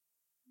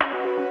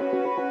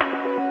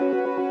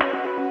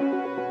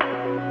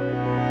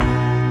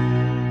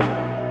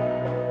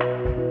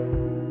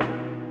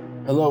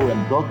Hello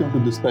and welcome to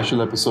this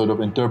special episode of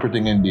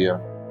Interpreting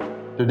India.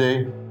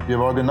 Today, we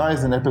have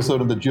organized an episode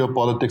on the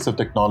geopolitics of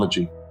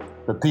technology,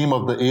 the theme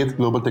of the 8th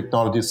Global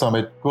Technology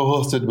Summit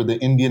co-hosted with the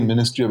Indian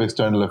Ministry of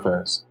External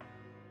Affairs.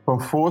 From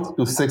 4th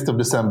to 6th of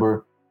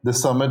December,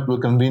 this summit will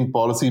convene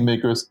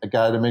policymakers,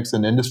 academics,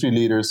 and industry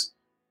leaders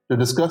to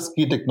discuss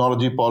key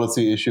technology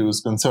policy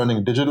issues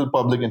concerning digital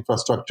public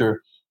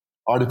infrastructure,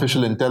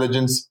 artificial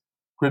intelligence,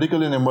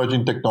 critical and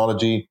emerging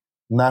technology,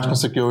 national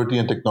security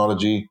and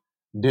technology,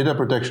 data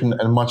protection,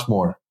 and much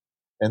more.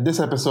 In this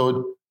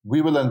episode, we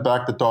will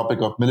unpack the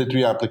topic of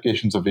military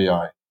applications of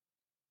AI.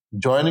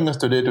 Joining us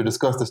today to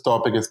discuss this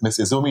topic is Ms.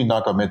 Izumi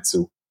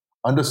Nakamitsu,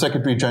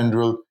 Under-Secretary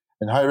General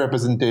and High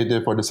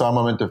Representative for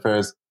Disarmament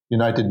Affairs,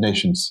 United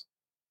Nations.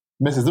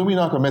 Ms. Izumi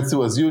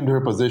Nakamitsu assumed her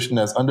position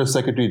as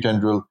Under-Secretary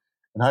General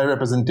and High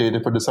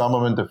Representative for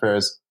Disarmament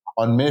Affairs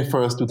on May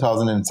 1st,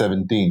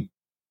 2017.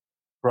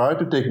 Prior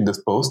to taking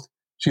this post,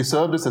 she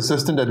served as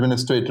Assistant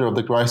Administrator of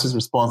the Crisis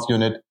Response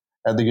Unit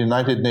at the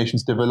United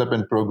Nations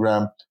Development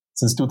Program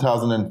since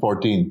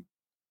 2014.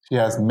 She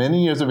has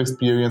many years of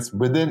experience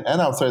within and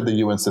outside the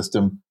UN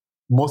system,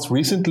 most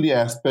recently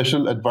as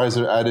Special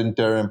Advisor ad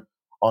interim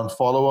on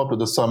follow-up to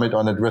the summit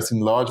on addressing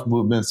large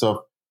movements of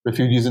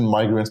refugees and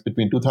migrants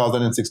between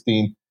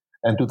 2016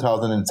 and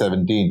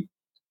 2017.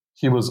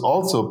 She was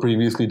also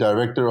previously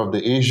Director of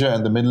the Asia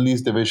and the Middle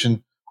East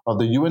Division of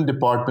the UN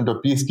Department of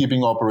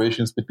Peacekeeping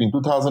Operations between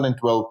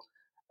 2012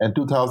 and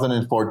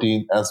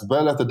 2014, as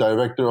well as the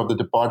Director of the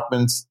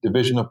Department's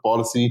Division of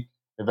Policy,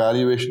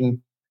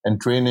 Evaluation, and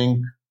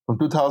Training from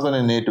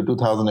 2008 to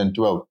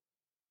 2012.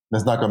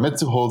 Ms.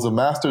 Nakamitsu holds a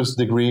master's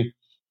degree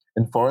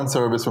in Foreign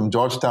Service from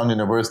Georgetown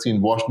University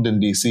in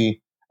Washington,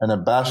 D.C., and a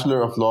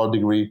Bachelor of Law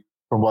degree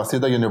from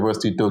Waseda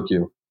University,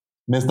 Tokyo.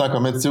 Ms.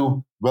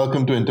 Nakamitsu,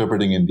 welcome to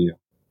Interpreting India.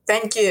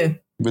 Thank you.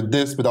 With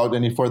this, without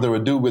any further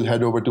ado, we'll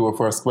head over to our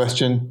first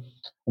question.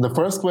 And the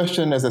first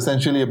question is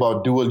essentially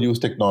about dual-use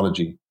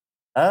technology.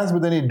 As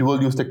with any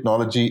dual-use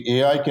technology,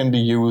 AI can be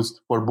used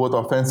for both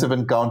offensive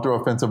and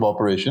counter-offensive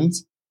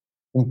operations,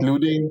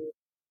 including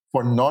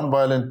for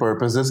non-violent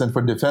purposes and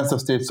for defense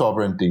of state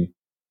sovereignty.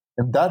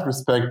 In that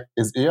respect,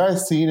 is AI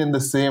seen in the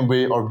same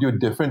way or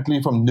viewed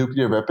differently from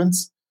nuclear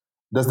weapons?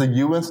 Does the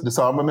UN's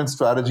disarmament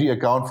strategy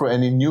account for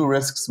any new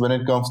risks when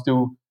it comes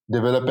to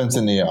developments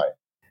in AI?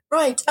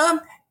 Right.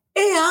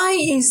 AI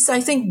is,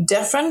 I think,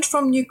 different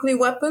from nuclear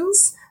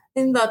weapons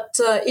in that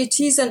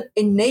it is an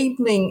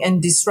enabling and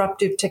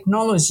disruptive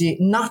technology,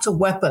 not a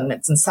weapon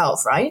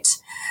itself, right?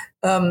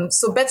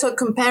 So better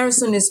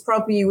comparison is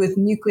probably with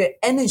nuclear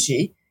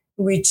energy,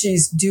 which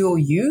is dual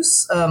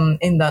use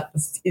in that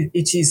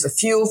it is a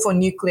fuel for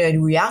nuclear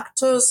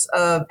reactors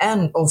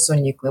and also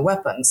nuclear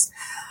weapons.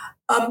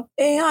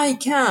 AI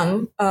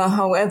can,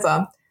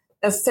 however,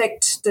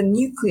 affect the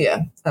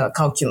nuclear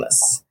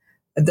calculus.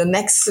 The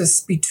nexus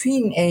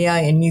between AI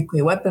and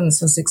nuclear weapons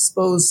has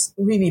exposed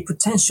really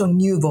potential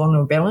new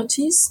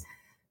vulnerabilities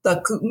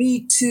that could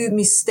lead to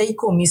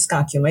mistake or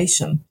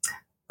miscalculation.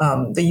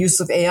 The use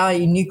of AI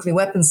in nuclear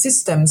weapon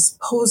systems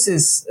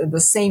poses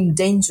the same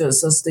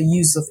dangers as the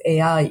use of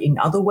AI in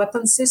other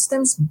weapon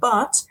systems,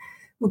 but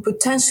with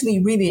potentially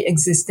really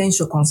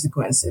existential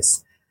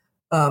consequences.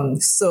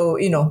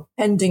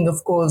 Pending,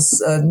 of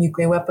course,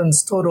 nuclear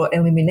weapons total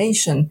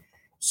elimination,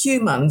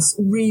 humans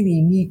really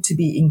need to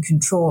be in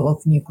control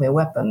of nuclear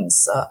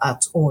weapons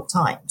at all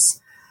times,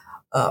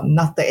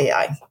 not the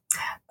AI.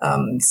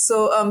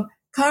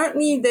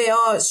 Currently, there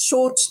are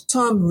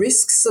short-term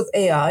risks of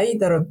AI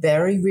that are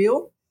very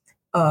real,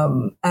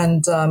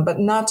 but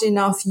not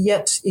enough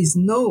yet is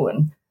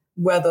known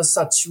whether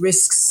such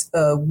risks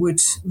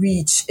would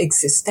reach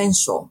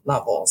existential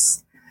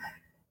levels.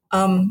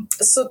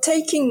 So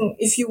taking,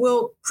 if you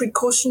will,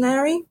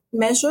 precautionary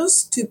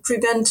measures to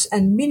prevent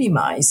and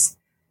minimize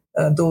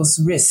those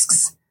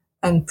risks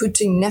and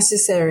putting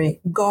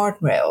necessary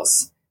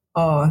guardrails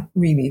are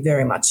really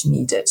very much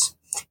needed.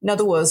 In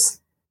other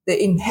words,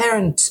 the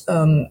inherent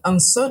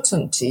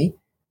uncertainty,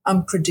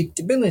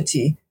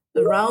 unpredictability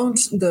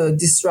around the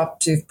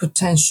disruptive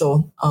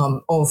potential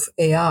of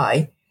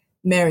AI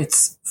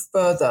merits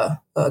further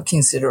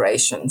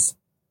considerations.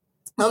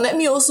 Now, let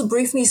me also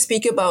briefly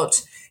speak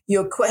about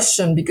your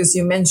question, because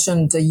you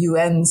mentioned the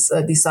UN's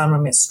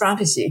disarmament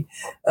strategy.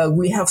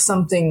 We have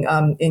something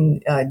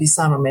in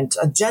disarmament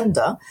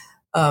agenda,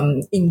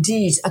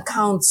 indeed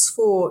accounts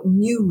for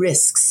new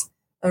risks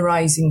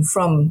arising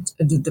from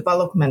the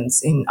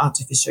developments in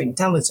artificial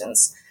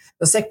intelligence.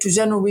 The Secretary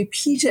General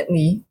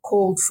repeatedly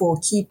called for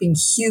keeping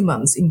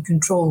humans in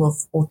control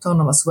of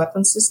autonomous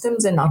weapon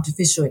systems and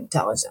artificial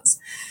intelligence.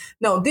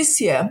 Now, this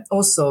year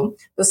also,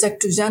 the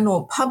Secretary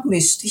General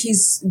published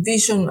his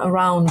vision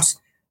around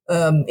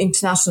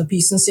international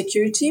peace and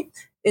security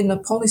in a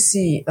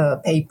policy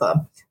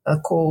paper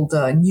called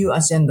New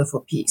Agenda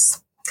for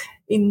Peace.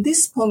 In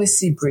this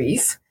policy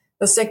brief,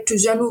 the Secretary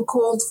General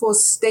called for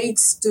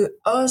states to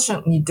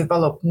urgently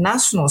develop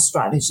national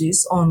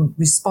strategies on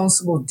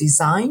responsible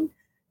design,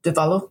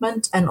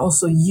 development, and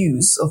also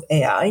use of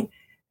AI,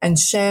 and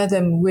share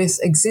them with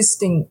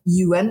existing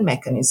UN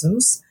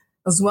mechanisms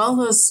as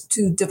well as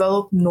to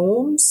develop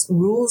norms,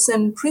 rules,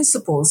 and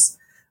principles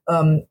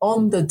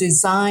on the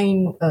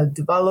design,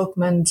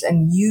 development,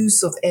 and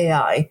use of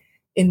AI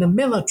in the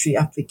military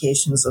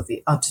applications of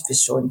the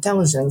artificial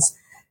intelligence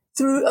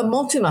through a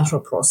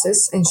multilateral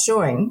process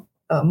ensuring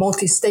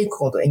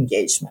multi-stakeholder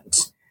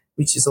engagement,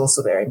 which is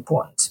also very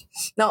important.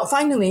 Now,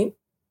 finally,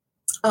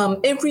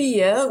 every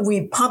year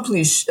we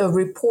publish a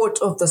report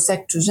of the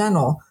Sector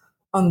General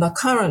on the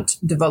current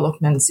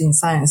developments in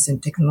science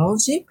and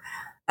technology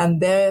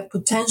and their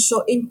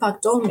potential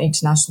impact on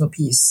international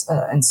peace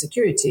and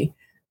security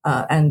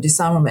and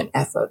disarmament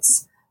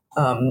efforts,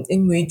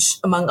 in which,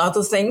 among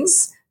other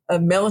things,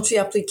 military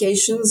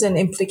applications and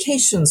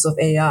implications of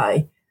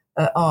AI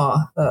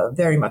are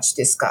very much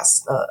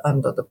discussed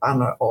under the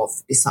banner of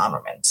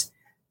disarmament.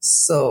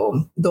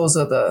 So those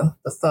are the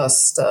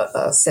first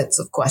sets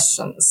of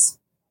questions.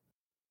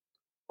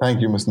 Thank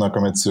you, Ms.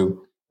 Nakamitsu.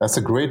 That's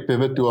a great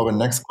pivot to our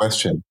next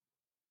question.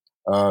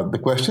 The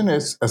question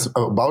is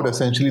about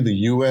essentially the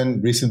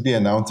UN recently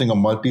announcing a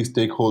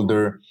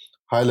multi-stakeholder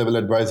high-level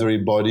advisory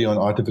body on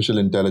artificial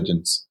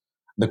intelligence.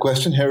 The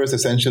question here is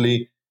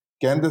essentially,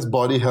 can this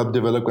body help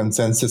develop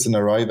consensus and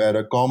arrive at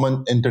a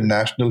common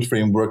international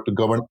framework to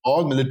govern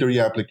all military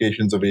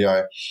applications of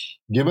AI,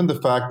 given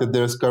the fact that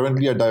there is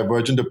currently a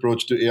divergent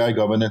approach to AI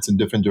governance in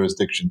different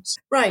jurisdictions?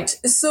 Right.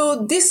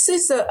 So this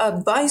is an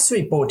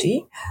advisory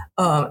body,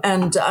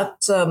 and at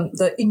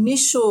the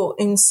initial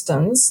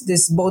instance,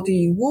 this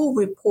body will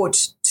report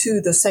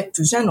to the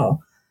Secretary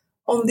General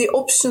on the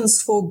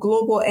options for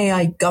global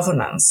AI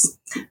governance.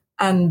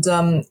 And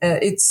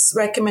its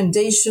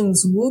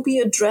recommendations will be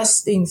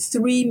addressed in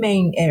three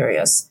main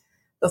areas.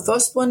 The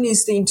first one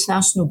is the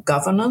international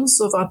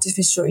governance of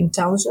artificial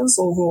intelligence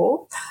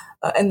overall.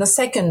 And the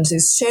second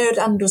is shared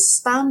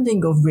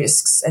understanding of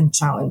risks and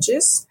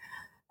challenges.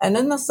 And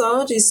then the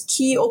third is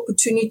key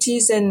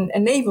opportunities and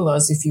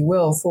enablers, if you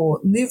will,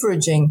 for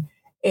leveraging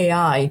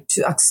AI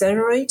to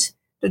accelerate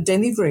the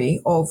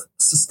delivery of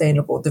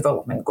sustainable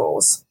development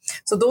goals.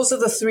 So those are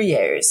the three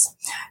areas.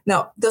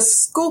 Now, the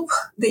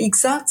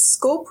exact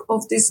scope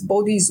of this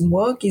body's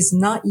work is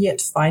not yet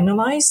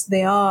finalized.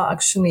 They are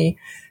actually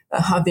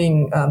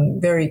having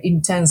very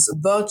intense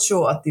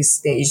virtual at this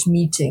stage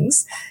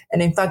meetings.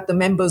 And in fact, the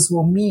members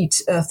will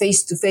meet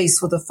face to face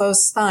for the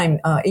first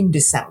time in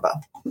December.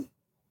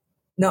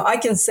 Now, I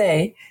can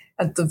say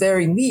at the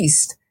very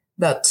least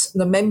that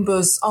the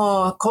members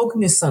are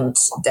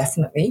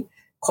definitely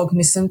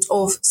cognizant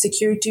of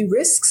security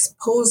risks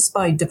posed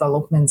by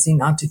developments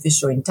in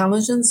artificial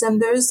intelligence,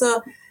 and there's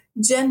a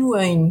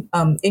genuine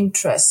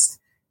interest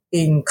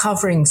in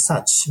covering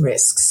such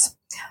risks.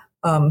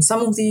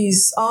 Some of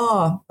these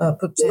are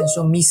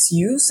potential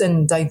misuse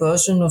and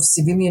diversion of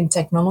civilian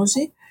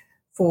technology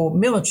for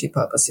military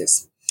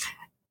purposes.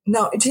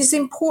 Now, it is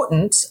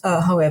important,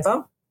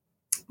 however,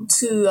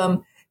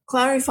 to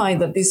clarify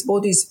that this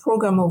body's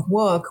program of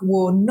work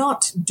will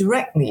not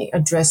directly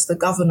address the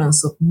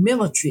governance of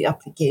military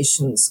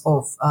applications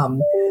of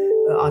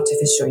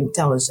artificial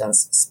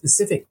intelligence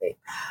specifically.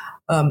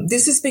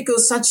 This is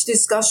because such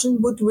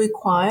discussion would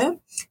require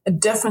a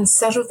different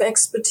set of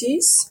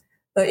expertise,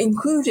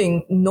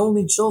 including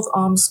knowledge of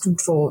arms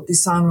control,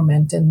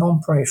 disarmament, and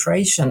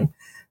non-proliferation,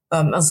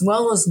 as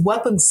well as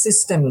weapon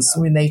systems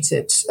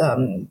related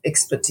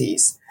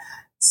expertise.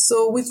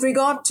 So with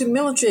regard to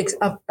military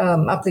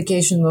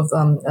application of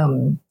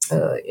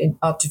in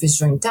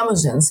artificial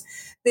intelligence,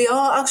 there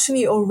are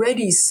actually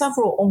already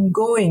several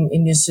ongoing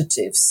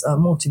initiatives,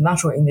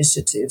 multilateral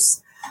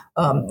initiatives,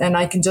 and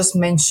I can just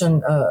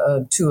mention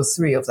two or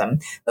three of them.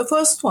 The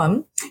first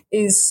one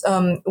is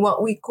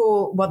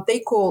what they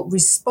call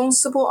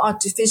responsible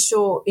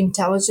artificial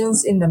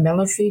intelligence in the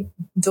military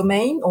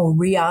domain, or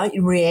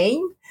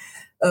REAIN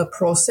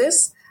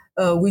process,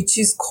 which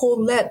is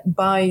co-led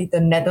by the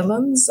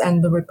Netherlands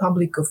and the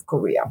Republic of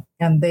Korea.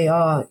 And they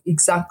are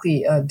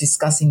directly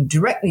discussing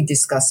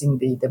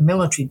the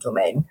military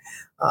domain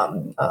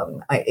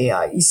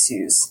AI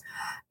issues.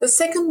 The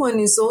second one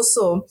is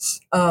also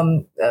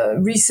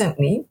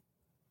recently,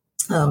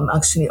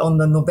 actually on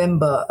the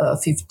November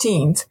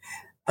 15th,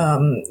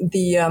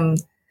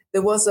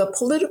 there was a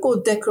political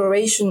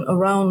declaration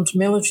around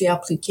military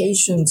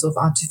applications of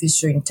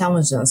artificial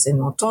intelligence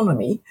and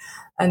autonomy.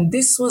 And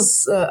this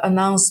was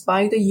announced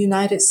by the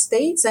United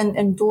States and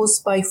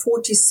endorsed by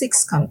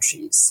 46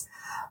 countries.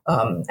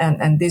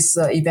 And this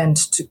event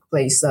took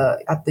place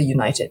at the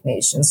United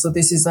Nations. So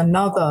this is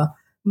another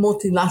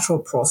multilateral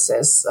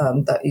process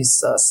that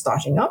is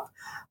starting up.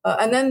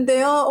 And then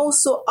there are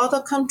also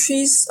other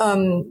countries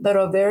that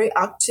are very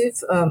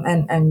active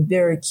and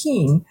very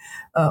keen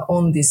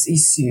on this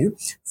issue.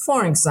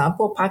 For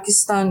example,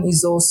 Pakistan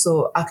is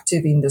also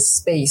active in the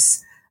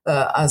space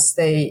as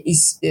they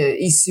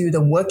issued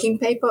a working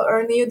paper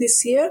earlier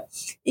this year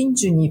in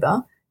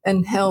Geneva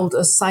and held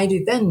a side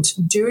event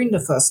during the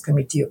first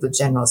committee of the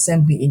General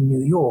Assembly in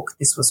New York.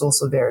 This was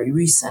also very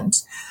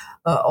recent,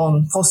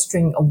 on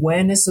fostering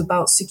awareness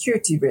about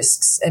security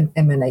risks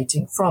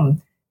emanating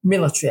from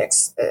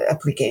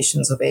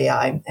applications of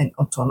AI and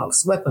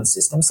autonomous weapon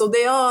systems. So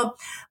there are,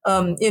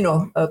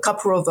 a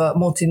couple of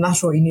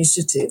multilateral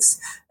initiatives,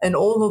 and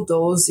all of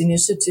those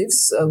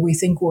initiatives we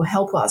think will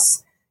help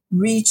us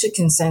reach a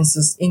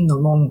consensus in the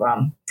long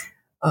run.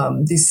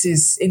 This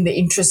is in the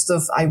interest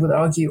of, I would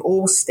argue,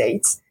 all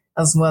states,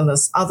 as well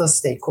as other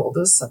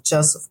stakeholders, such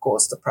as, of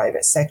course, the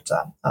private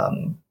sector.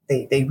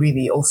 They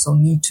really also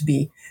need to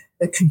be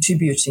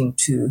contributing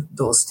to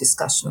those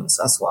discussions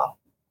as well.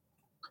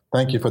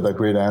 Thank you for that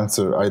great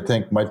answer. I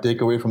think my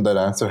takeaway from that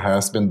answer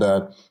has been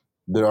that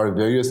there are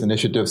various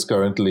initiatives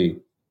currently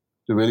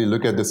to really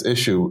look at this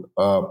issue.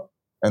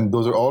 And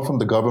those are all from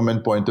the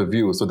government point of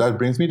view. So that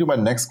brings me to my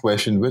next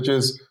question, which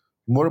is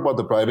more about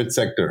the private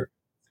sector.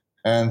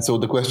 And so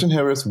the question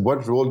here is,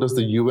 what role does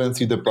the UN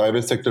see the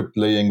private sector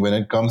playing when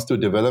it comes to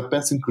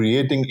developments in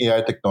creating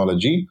AI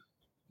technology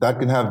that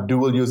can have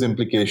dual use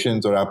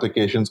implications or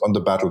applications on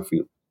the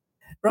battlefield?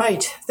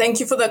 Right. Thank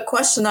you for that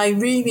question. I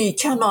really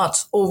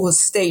cannot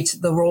overstate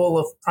the role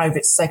of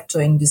private sector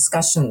in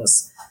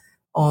discussions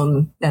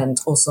on and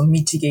also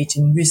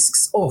mitigating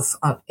risks of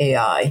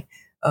AI.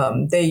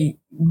 They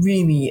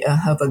really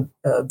have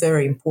a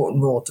very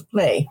important role to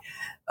play.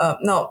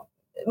 Now,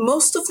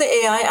 most of the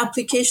AI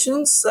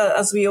applications,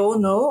 as we all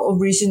know,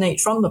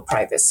 originate from the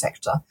private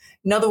sector.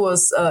 In other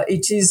words,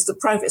 it is the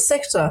private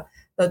sector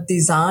that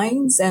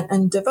designs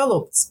and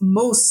develops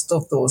most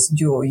of those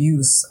dual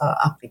use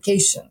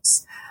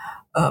applications.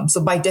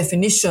 So by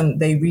definition,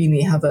 they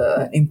really have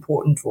an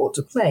important role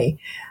to play.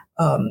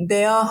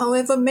 There are,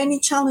 however, many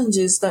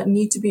challenges that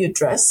need to be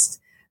addressed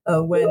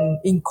when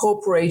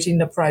incorporating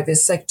the private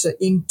sector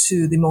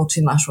into the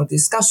multilateral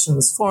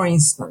discussions. For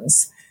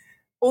instance,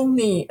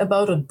 only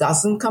about a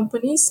dozen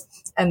companies,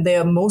 and they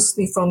are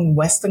mostly from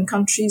Western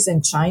countries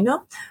and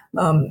China,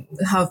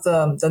 have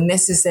the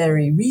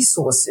necessary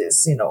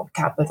resources,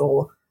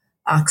 capital,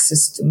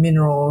 access to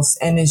minerals,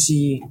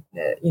 energy,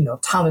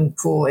 talent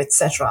pool,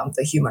 etc.,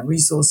 the human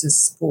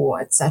resources pool,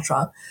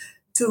 etc.,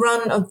 to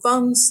run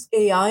advanced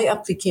AI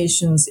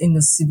applications in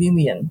the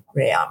civilian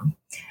realm.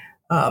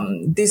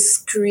 This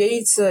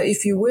creates,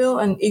 if you will,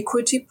 an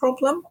equity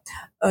problem,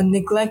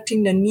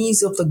 neglecting the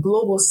needs of the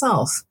global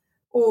South,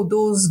 or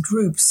those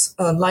groups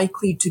are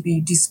likely to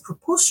be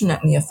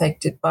disproportionately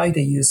affected by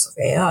the use of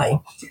AI,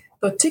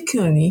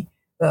 particularly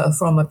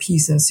from a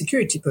peace and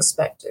security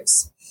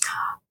perspectives.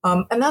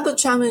 Another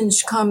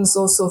challenge comes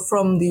also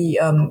from the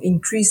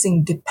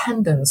increasing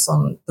dependence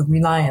on the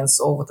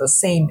reliance over the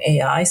same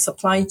AI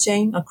supply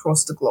chain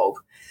across the globe.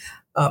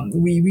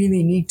 We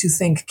really need to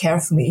think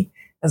carefully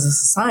as a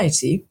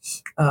society,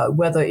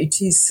 whether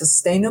it is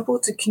sustainable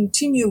to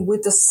continue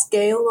with the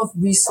scale of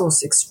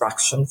resource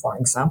extraction, for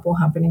example,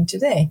 happening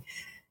today.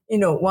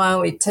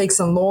 While it takes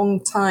a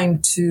long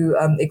time to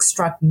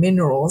extract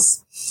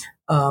minerals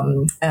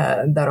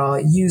that are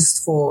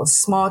used for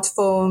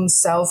smartphones,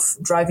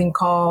 self-driving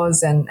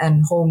cars,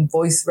 and home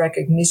voice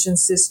recognition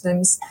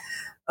systems,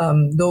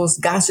 those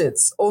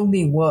gadgets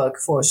only work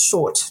for a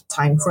short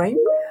time frame.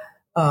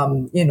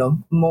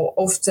 More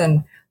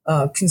often,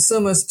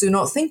 consumers do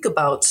not think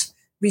about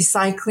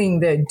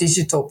recycling their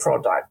digital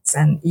products.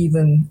 And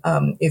even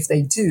if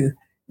they do,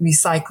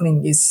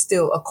 recycling is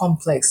still a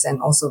complex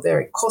and also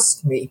very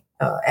costly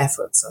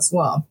efforts as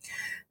well.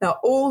 Now,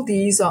 all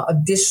these are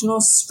additional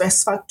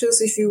stress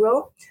factors, if you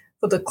will,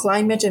 for the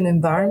climate and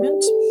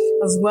environment,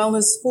 as well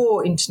as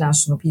for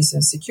international peace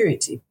and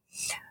security.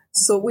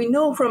 So we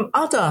know from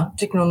other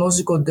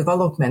technological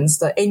developments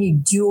that any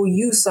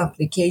dual-use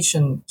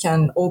application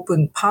can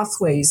open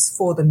pathways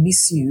for the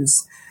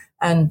misuse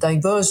and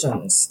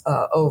diversions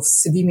of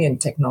civilian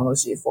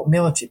technology for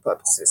military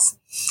purposes.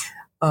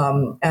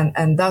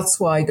 And that's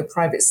why the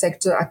private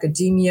sector,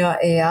 academia,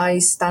 AI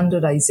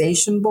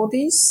standardization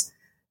bodies,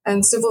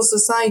 and civil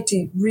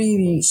society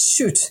really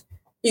should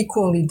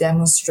equally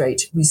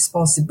demonstrate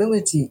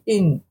responsibility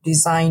in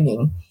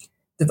designing,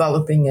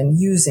 developing, and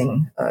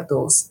using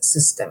those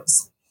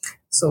systems.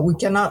 So we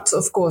cannot,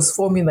 of course,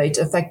 formulate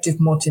effective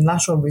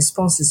multilateral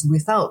responses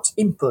without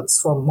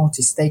inputs from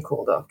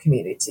multi-stakeholder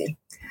community.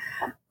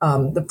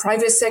 The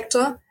private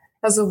sector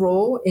has a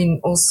role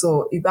in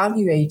also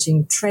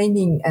evaluating,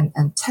 training,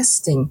 and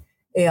testing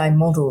AI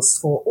models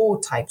for all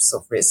types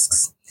of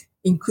risks,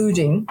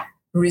 including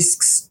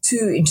risks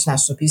to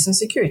international peace and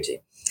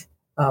security.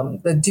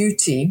 The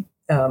duty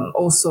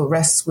also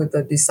rests with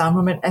the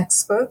disarmament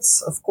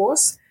experts, of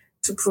course,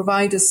 to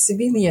provide a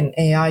civilian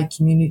AI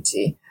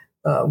community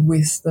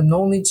with the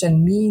knowledge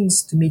and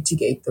means to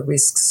mitigate the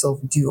risks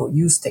of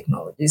dual-use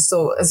technology.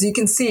 So as you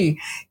can see,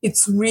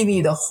 it's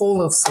really the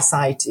whole of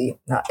society,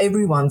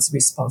 everyone's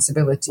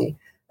responsibility,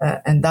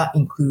 and that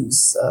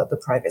includes the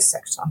private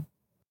sector.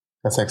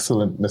 That's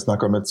excellent, Ms.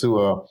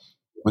 Nakamitsu.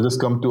 We'll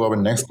just come to our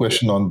next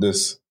question on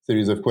this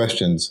series of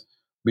questions.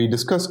 We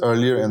discussed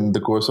earlier in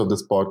the course of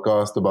this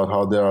podcast about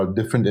how there are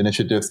different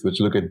initiatives which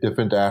look at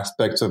different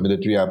aspects of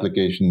military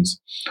applications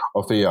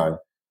of AI.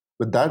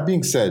 With that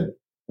being said,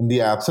 in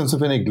the absence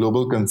of any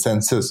global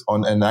consensus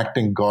on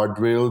enacting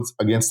guardrails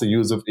against the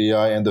use of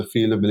AI in the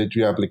field of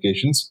military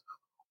applications,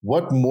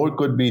 what more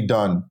could be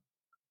done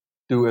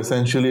to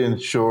essentially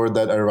ensure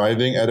that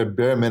arriving at a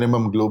bare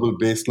minimum global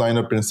baseline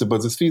of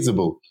principles is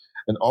feasible?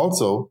 And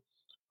also,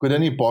 could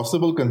any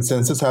possible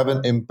consensus have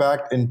an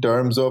impact in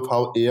terms of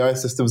how AI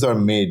systems are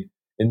made,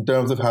 in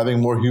terms of having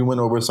more human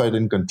oversight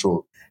and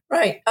control?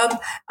 Right.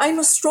 I'm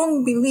a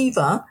strong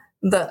believer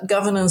that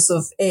governance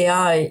of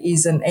AI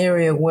is an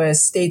area where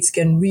states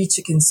can reach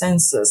a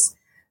consensus,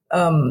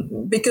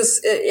 because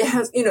it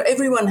has,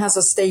 everyone has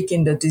a stake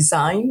in the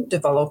design,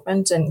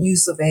 development, and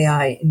use of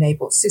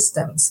AI-enabled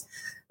systems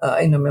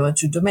in the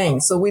military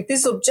domain. So, with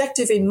this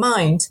objective in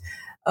mind,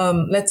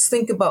 let's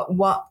think about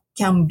what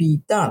can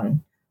be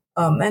done.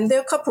 And there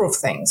are a couple of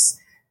things.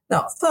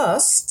 Now,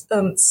 first,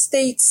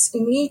 states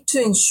need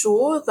to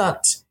ensure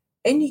that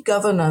any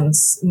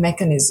governance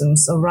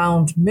mechanisms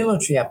around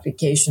military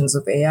applications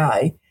of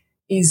AI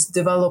is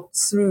developed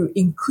through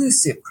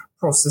inclusive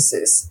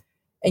processes,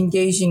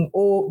 engaging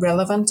all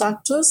relevant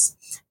actors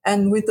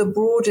and with the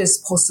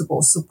broadest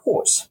possible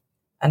support.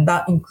 And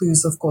that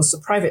includes, of course, the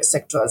private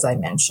sector, as I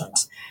mentioned.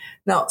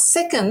 Now,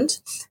 second,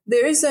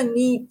 there is a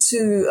need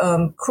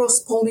to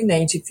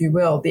cross-pollinate, if you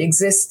will, the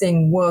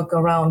existing work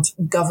around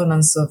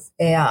governance of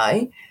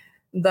AI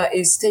that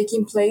is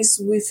taking place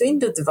within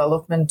the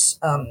development,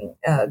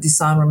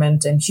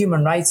 disarmament, and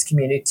human rights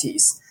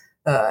communities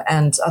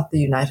and at the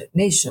United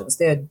Nations.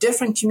 There are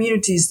different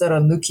communities that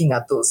are looking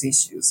at those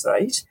issues,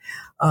 right?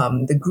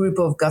 The group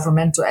of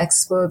governmental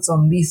experts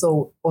on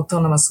lethal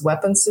autonomous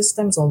weapon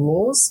systems or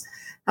laws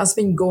has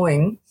been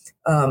going,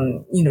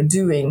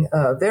 doing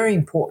very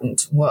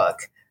important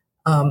work.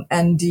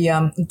 And the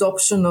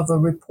adoption of a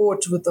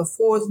report with a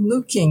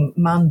forward-looking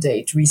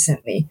mandate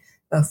recently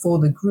for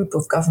the group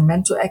of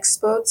governmental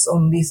experts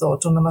on lethal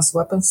autonomous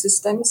weapon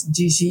systems,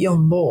 GG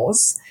on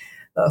laws,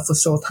 for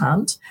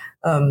shorthand,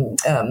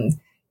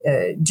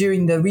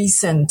 during the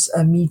recent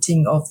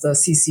meeting of the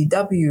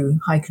CCW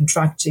High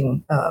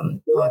Contracting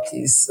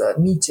Parties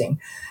meeting.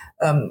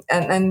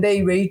 And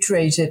they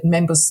reiterated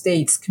member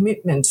states'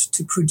 commitment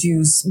to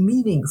produce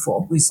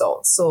meaningful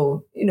results.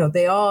 So,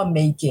 they are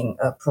making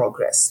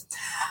progress.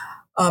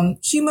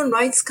 Human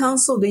Rights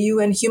Council, the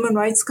UN Human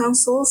Rights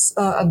Council's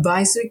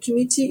advisory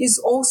committee is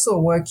also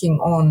working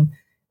on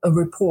a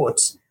report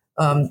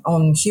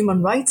on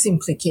human rights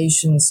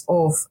implications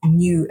of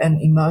new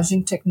and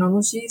emerging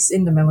technologies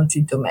in the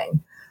military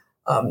domain.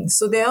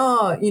 So there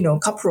are, a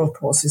couple of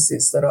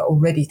processes that are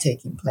already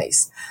taking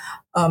place.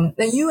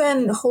 The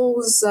UN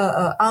holds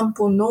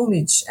ample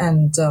knowledge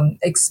and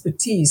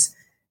expertise,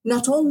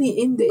 not only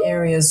in the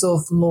areas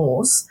of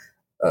laws,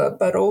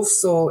 but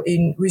also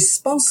in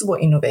responsible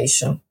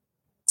innovation,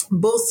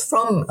 both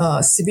from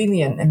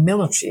civilian and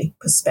military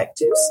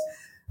perspectives.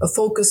 A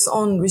focus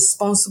on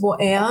responsible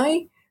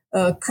AI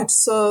could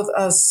serve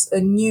as a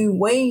new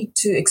way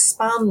to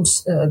expand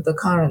the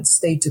current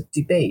state of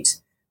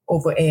debate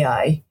over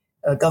AI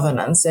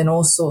governance and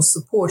also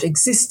support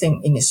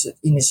existing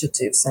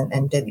initiatives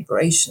and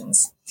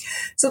deliberations.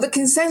 So the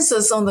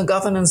consensus on the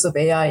governance of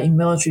AI in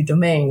military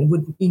domain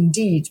would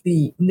indeed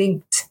be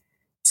linked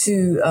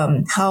to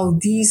how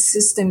these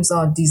systems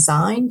are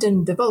designed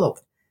and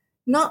developed,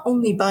 not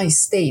only by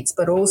states,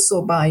 but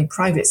also by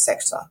private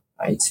sector,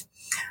 right?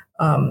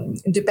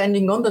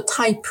 Depending on the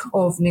type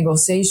of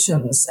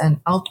negotiations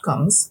and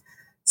outcomes,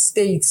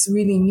 states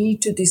really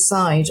need to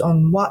decide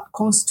on what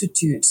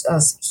constitutes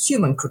as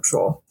human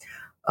control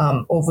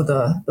over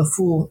the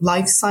full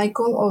life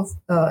cycle of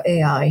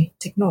AI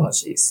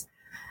technologies.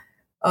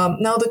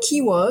 Now, the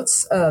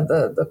keywords,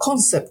 the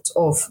concept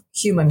of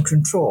human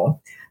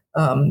control,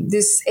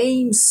 this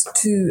aims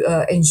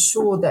to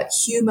ensure that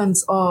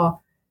humans are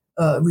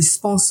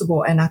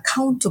responsible and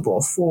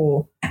accountable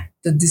for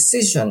the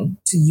decision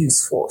to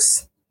use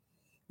force.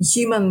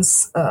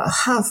 Humans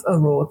have a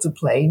role to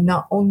play,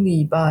 not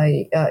only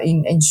by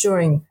in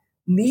ensuring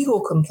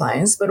legal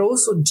compliance, but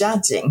also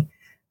judging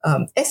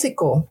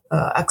ethical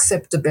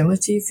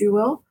acceptability, if you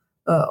will,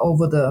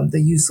 over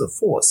the use of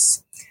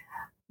force.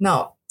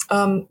 Now,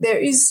 there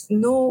is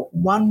no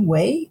one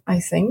way, I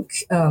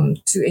think,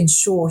 to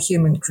ensure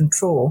human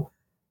control,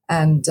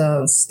 and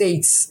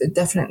states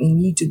definitely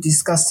need to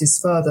discuss this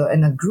further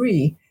and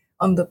agree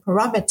on the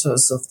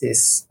parameters of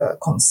this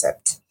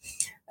concept.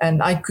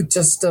 And I could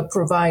just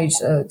provide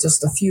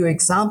just a few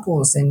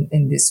examples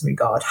in this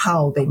regard,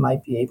 how they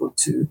might be able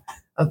to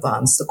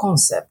advance the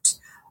concept.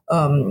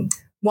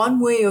 One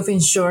way of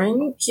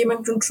ensuring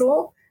human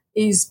control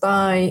is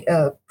by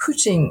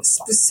putting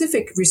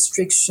specific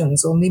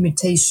restrictions or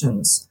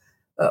limitations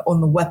on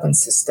the weapon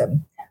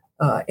system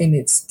in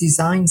its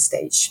design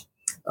stage.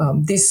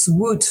 This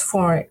would,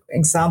 for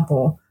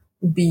example,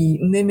 be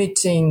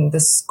limiting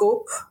the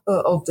scope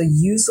of the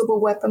use of a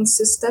weapon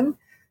system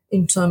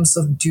in terms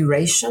of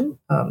duration,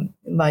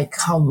 like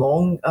how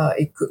long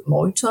it could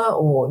loiter,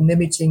 or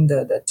limiting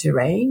the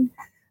terrain,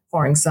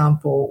 for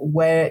example,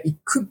 where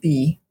it could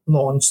be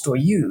launched or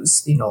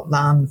used,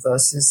 land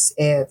versus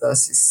air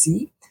versus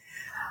sea.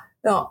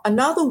 Now,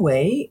 another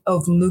way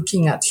of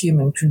looking at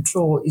human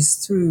control is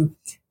through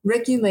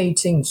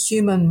regulating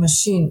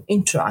human-machine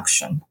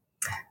interaction.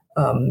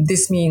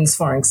 This means,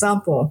 for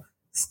example,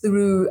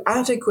 through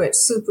adequate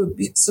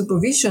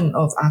supervision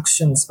of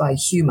actions by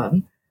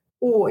human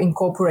or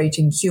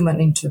incorporating human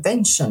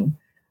intervention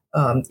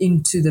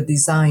into the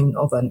design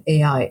of an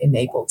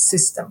AI-enabled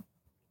system.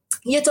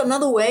 Yet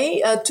another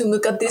way to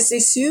look at this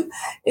issue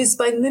is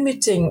by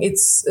limiting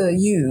its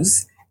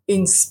use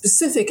in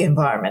specific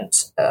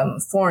environment.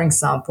 For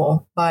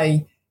example,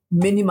 by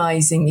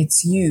minimizing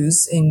its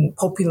use in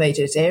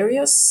populated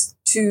areas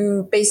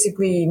to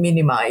basically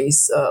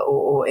minimize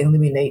or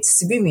eliminate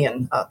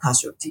civilian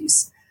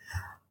casualties.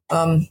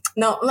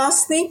 Now,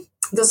 lastly,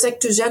 the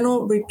Secretary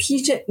General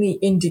repeatedly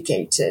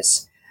indicated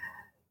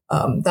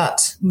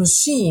that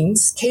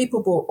machines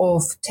capable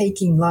of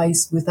taking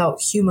lives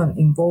without human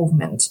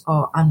involvement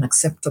are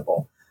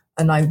unacceptable.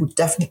 And I would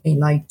definitely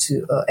like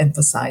to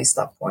emphasize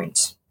that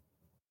point.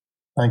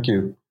 Thank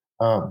you.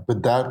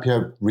 With that, we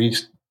have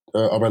reached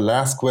our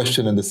last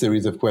question in the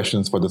series of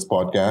questions for this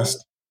podcast.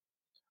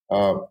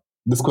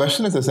 This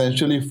question is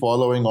essentially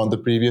following on the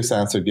previous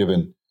answer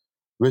given,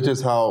 which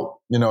is how,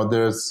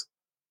 there's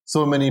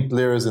so many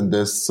players in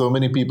this, so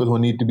many people who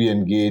need to be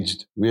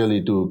engaged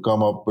really to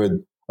come up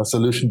with a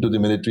solution to the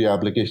military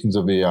applications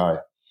of AI.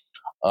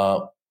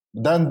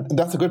 Then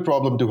that's a good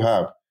problem to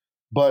have.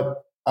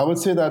 But I would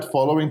say that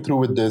following through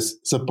with this,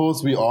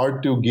 suppose we are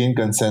to gain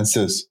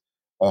consensus,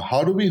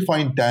 how do we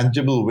find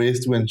tangible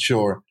ways to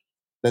ensure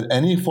that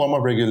any form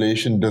of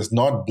regulation does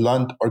not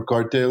blunt or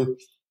curtail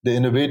the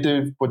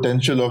innovative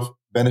potential of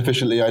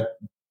beneficial AI?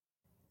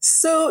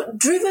 So,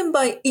 driven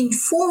by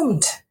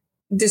informed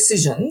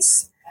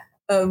decisions,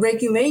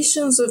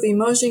 regulations of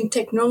emerging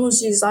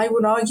technologies, I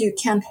would argue,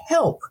 can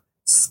help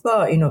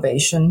spur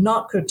innovation,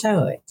 not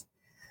curtail it.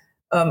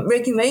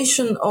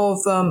 Regulation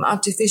of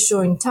artificial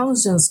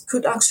intelligence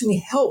could actually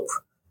help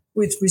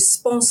with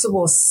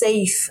responsible,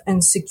 safe,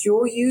 and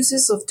secure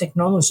uses of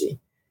technology,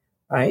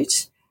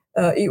 right?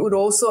 It would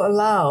also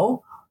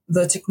allow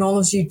the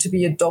technology to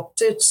be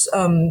adopted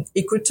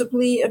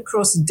equitably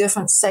across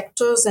different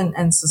sectors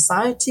and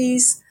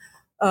societies.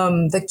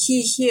 The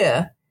key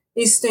here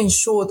is to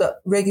ensure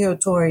that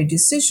regulatory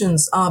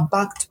decisions are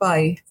backed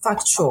by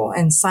factual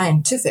and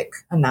scientific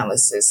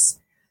analysis.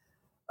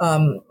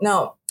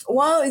 Now,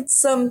 while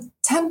it's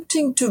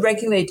tempting to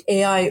regulate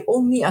AI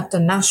only at the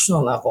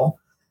national level,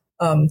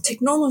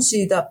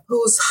 technology that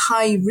pose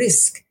high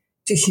risk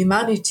to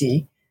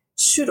humanity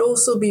should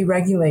also be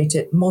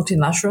regulated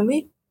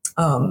multilaterally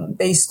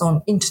based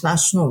on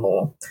international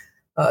law.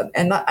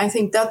 And I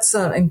think that's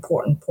an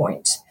important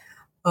point.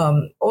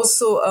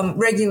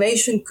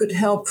 Regulation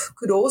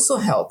could also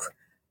help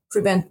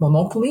prevent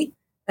monopoly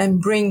and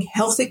bring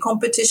healthy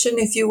competition,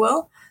 if you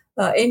will,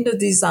 in the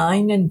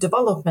design and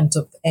development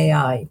of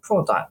AI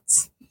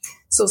products.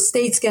 So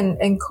states can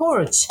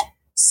encourage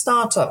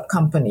startup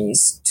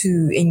companies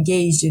to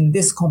engage in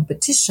this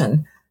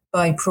competition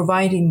by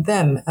providing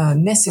them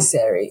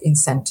necessary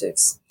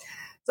incentives.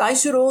 So I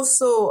should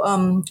also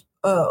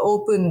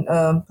open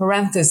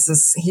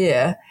parenthesis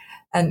here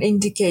and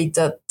indicate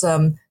that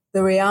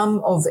the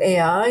realm of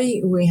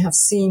AI, we have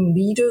seen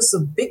leaders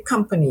of big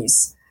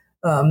companies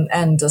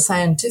and the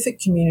scientific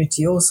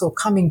community also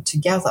coming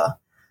together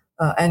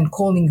and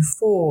calling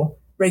for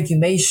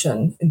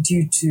regulation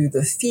due to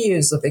the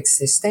fears of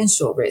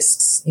existential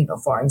risks.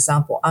 For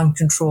example,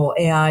 uncontrolled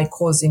AI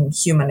causing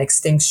human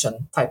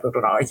extinction type of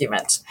an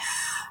argument.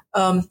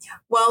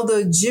 While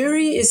the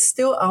jury is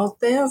still out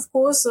there, of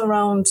course,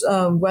 around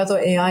whether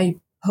AI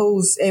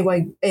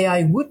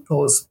would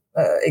pose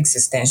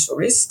existential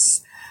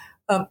risks,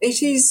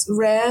 it is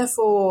rare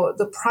for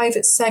the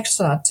private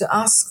sector to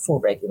ask for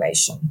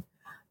regulation.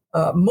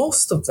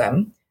 Most of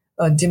them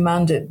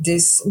demanded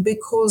this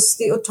because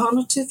the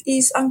alternative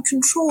is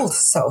uncontrolled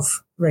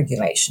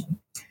self-regulation.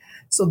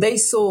 So they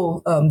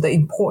saw the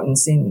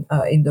importance in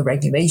the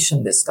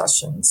regulation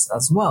discussions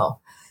as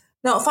well.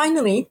 Now,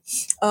 finally,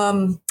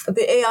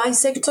 the AI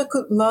sector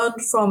could learn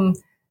from,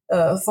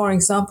 for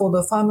example,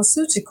 the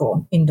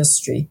pharmaceutical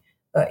industry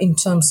in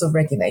terms of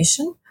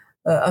regulation.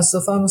 As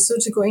the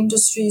pharmaceutical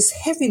industry is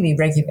heavily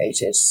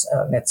regulated,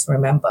 let's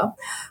remember,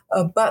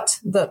 but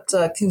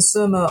that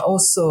consumer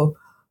also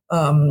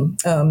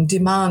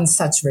demands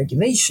such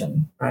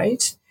regulation,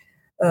 right?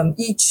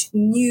 Each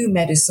new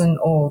medicine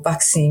or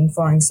vaccine,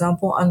 for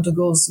example,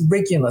 undergoes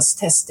rigorous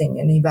testing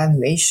and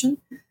evaluation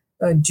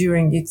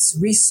during its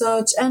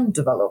research and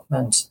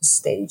development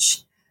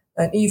stage.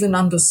 And even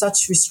under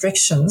such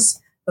restrictions,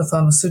 the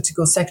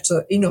pharmaceutical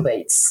sector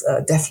innovates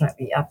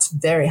definitely at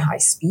very high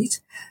speed.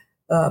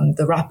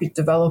 The rapid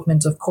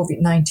development of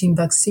COVID-19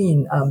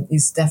 vaccine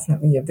is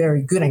definitely a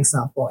very good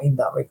example in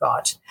that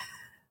regard.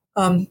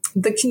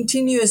 The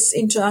continuous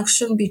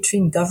interaction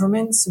between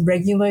governments,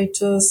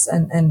 regulators,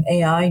 and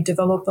AI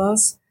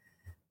developers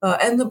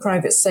and the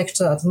private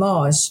sector at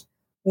large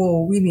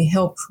will really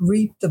help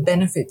reap the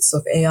benefits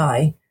of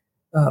AI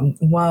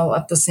while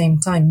at the same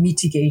time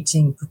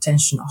mitigating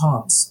potential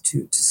harms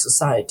to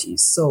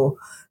societies. So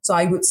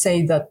I would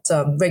say that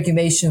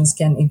regulations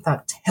can in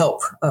fact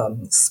help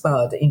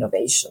spur the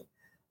innovation.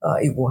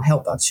 It will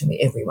help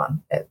actually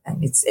everyone,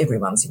 and it's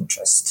everyone's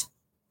interest.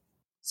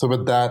 So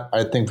with that,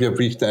 I think we have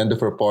reached the end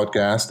of our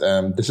podcast.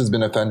 This has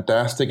been a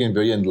fantastic and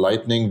very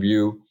enlightening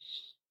view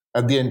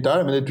at the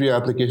entire military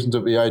applications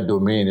of AI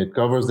domain. It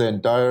covers the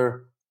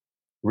entire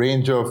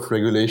range of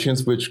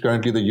regulations which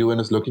currently the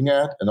UN is looking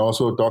at, and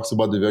also talks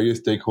about the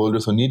various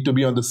stakeholders who need to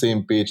be on the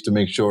same page to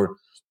make sure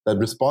that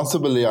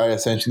responsible AI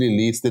essentially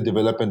leads the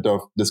development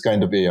of this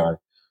kind of AI.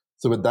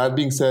 So with that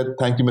being said,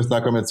 thank you, Ms.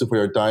 Nakamitsu, for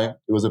your time.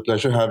 It was a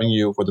pleasure having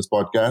you for this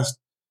podcast,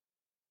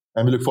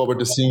 and we look forward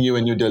to seeing you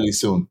in New Delhi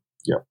soon.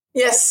 Yeah.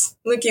 Yes,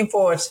 looking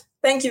forward.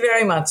 Thank you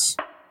very much.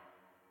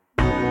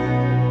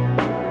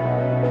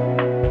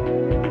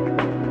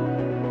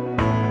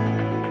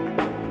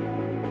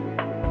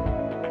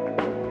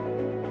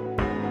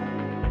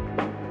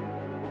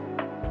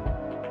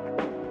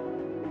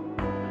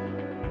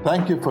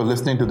 Thank you for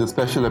listening to this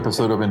special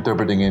episode of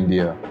Interpreting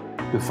India.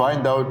 To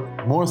find out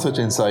more such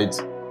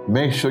insights,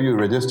 make sure you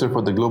register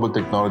for the Global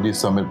Technology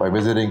Summit by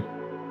visiting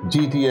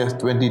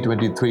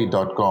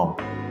gts2023.com.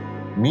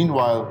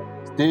 Meanwhile,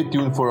 stay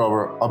tuned for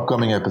our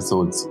upcoming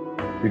episodes.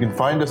 You can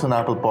find us on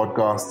Apple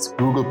Podcasts,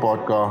 Google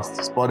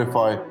Podcasts,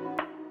 Spotify,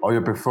 or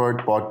your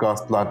preferred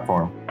podcast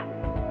platform.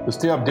 To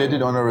stay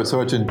updated on our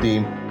research and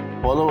team,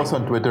 follow us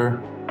on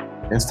Twitter,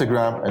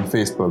 Instagram, and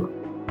Facebook.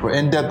 For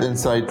in-depth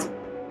insights,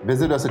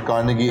 visit us at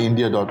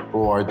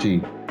carnegieindia.org.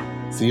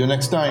 See you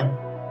next time.